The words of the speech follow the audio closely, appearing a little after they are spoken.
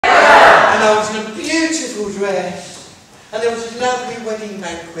beautiful dress, and there was a lovely wedding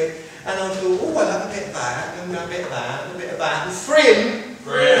banquet, and I thought, oh, I'll have a bit of that, and a bit of that, and a bit of that. And Thrym,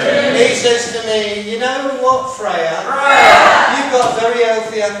 he says to me, you know what, Freya? You've got a very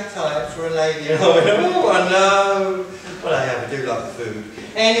healthy appetite for a lady. And I went, oh, I know. Well, I do like food.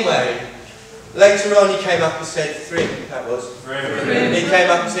 Anyway, later on he came up and said, Thrym, that was. Thrym. He came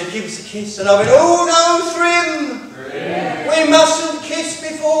up and said, give us a kiss. And I went, oh no, Thrym. We mustn't kiss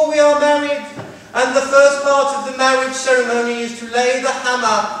before we are married. And the first part of the marriage ceremony is to lay the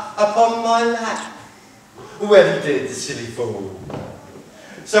hammer upon my lap. Well, he did, the silly fool.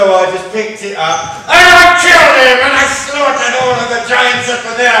 So I just picked it up, and I killed him, and I slaughtered all of the giants up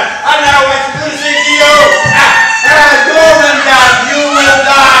there, and now it's losing to you! Gormandad, you will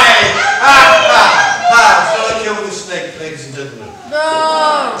die! Shall I kill the snake, ladies and gentlemen?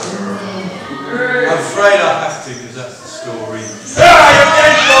 No! I'm afraid I have to, because that's the story. You're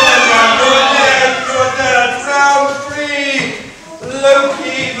dead, Gormandad! You're dead! Round 3!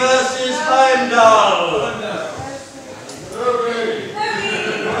 Loki versus Heimdall!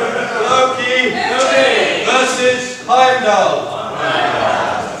 Loki versus Heimdall.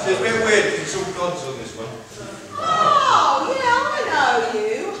 It's a bit weird, it's all gods on this one. Oh, yeah, I know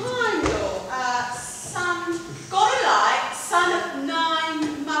you. Heimdall. Son, God alike, son of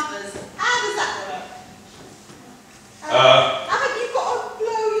 9 mothers. How does that work? Haven't you got to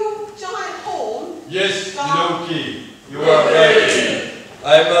blow your giant horn? Yes, Loki, you are right. I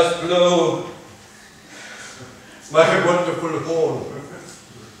must blow my wonderful horn.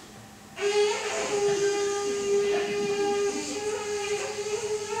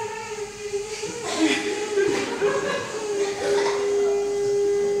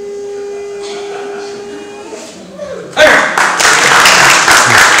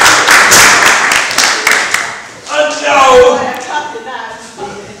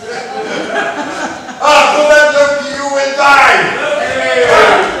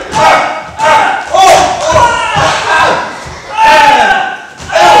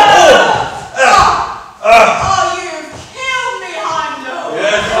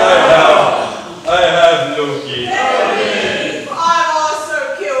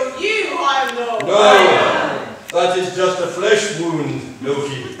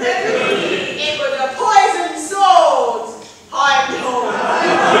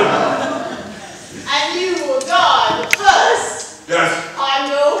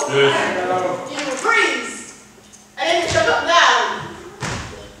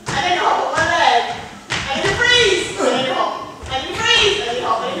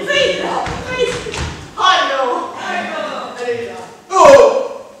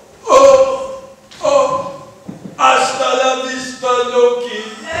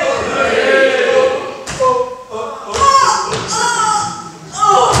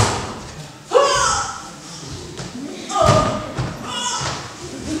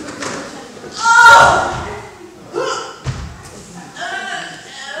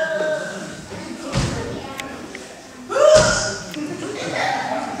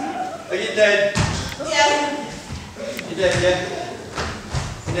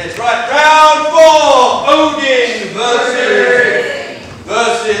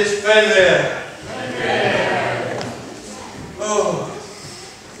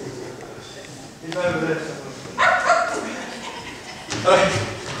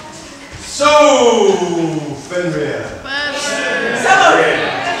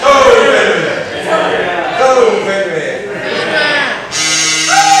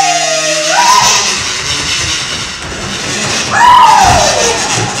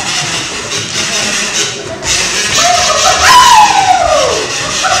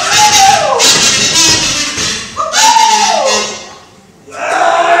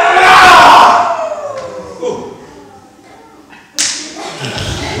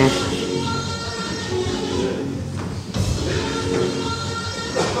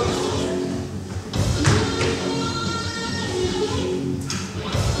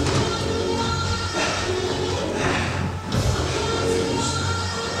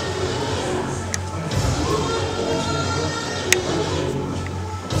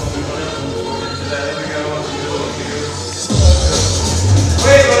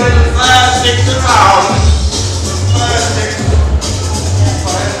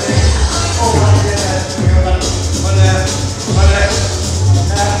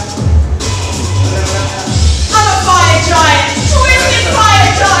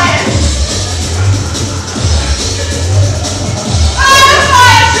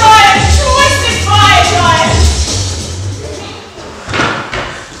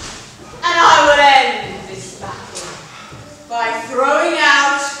 By throwing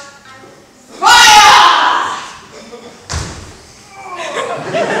out fire!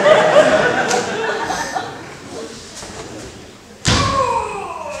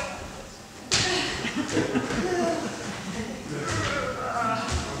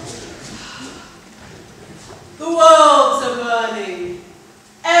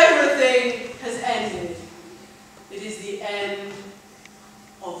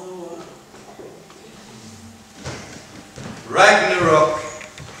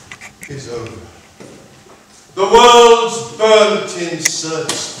 is over. The world's burnt in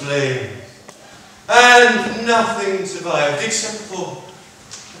search's flames, and nothing survived except for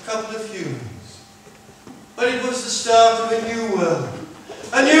a couple of humans. But it was the start of a new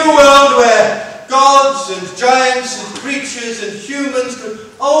world where gods and giants and creatures and humans could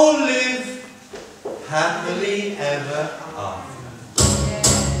all live happily ever after.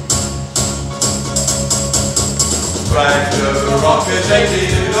 Cracked a rocket,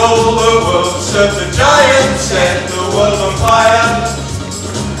 emptied all the world, served the giants, set the world on fire.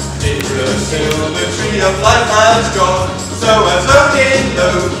 Till the tree of life has gone, so as Odin,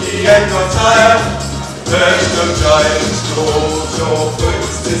 Loki, and got tired. There's no giants, dwarves, or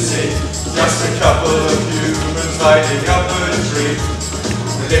birds to see, just a couple of humans lighting up a tree.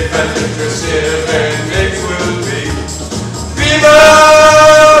 Live and interested, and it will be Viva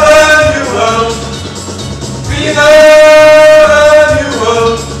the new world! Viva!